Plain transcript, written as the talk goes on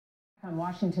On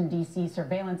Washington, D.C.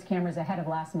 surveillance cameras ahead of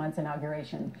last month's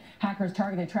inauguration. Hackers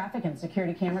targeted traffic and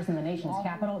security cameras in the nation's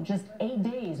capital just 8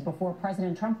 days before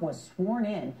President Trump was sworn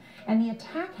in. And the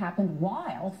attack happened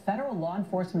while federal law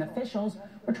enforcement officials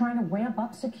were trying to ramp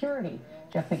up security.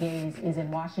 Jeff Pegues is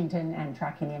in Washington and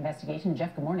tracking the investigation.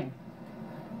 Jeff, good morning.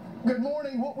 Good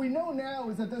morning. What we know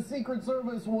now is that the Secret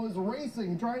Service was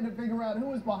racing, trying to figure out who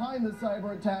was behind the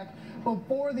cyber attack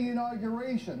before the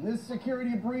inauguration. This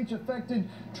security breach affected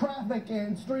traffic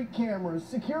and street cameras,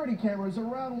 security cameras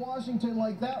around Washington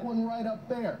like that one right up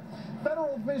there.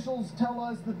 Federal officials tell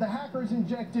us that the hackers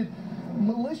injected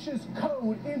malicious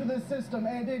code into the system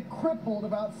and it crippled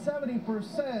about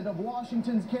 70% of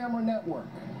Washington's camera network.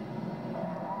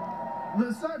 The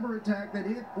cyber attack that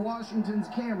hit Washington's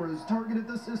cameras targeted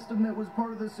the system that was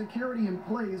part of the security in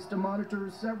place to monitor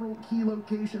several key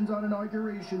locations on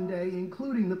Inauguration Day,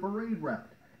 including the parade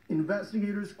route.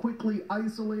 Investigators quickly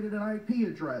isolated an IP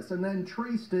address and then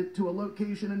traced it to a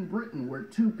location in Britain where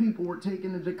 2 people were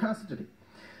taken into custody.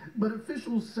 But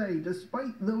officials say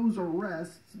despite those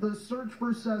arrests, the search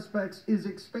for suspects is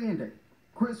expanding.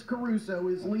 Chris Caruso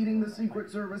is leading the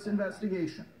Secret Service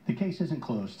investigation. The case isn't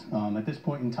closed. At this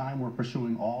point in time, we're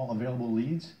pursuing all available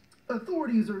leads.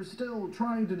 Authorities are still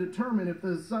trying to determine if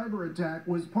the cyber attack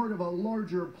was part of a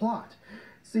larger plot.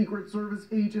 Secret Service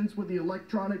agents with the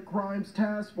Electronic Crimes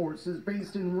Task Forces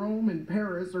based in Rome and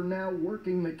Paris are now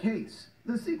working the case.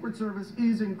 The Secret Service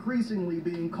is increasingly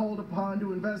being called upon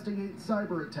to investigate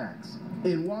cyber attacks.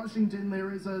 In Washington,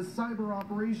 there is a cyber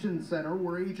operations center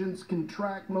where agents can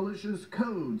track malicious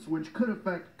codes which could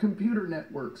affect computer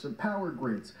networks of power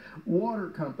grids, water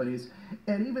companies,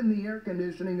 and even the air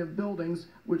conditioning of buildings,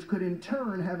 which could in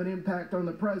turn have an impact on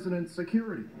the president's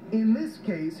security. In this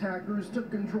case, hackers took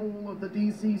control of the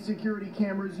DC security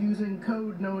cameras using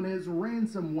code known as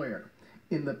ransomware.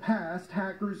 In the past,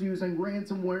 hackers using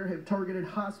ransomware have targeted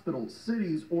hospitals,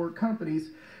 cities, or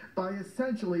companies by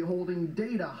essentially holding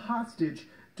data hostage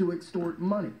to extort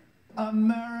money.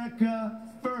 America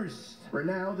first. For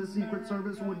now, the Secret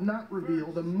Service would not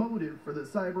reveal the motive for the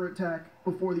cyber attack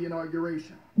before the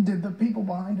inauguration. Did the people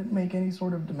behind it make any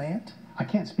sort of demand? I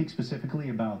can't speak specifically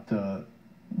about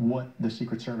what the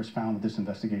Secret Service found with this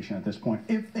investigation at this point.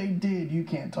 If they did, you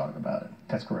can't talk about it.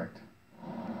 That's correct.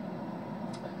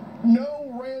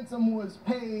 No ransom was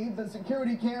paid. The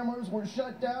security cameras were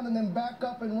shut down and then back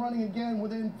up and running again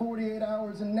within 48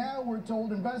 hours. And now we're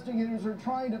told investigators are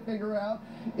trying to figure out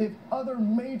if other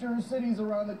major cities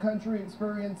around the country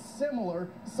experience similar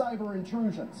cyber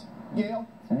intrusions. Gail?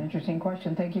 It's an interesting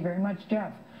question. Thank you very much,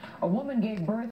 Jeff. A woman gave birth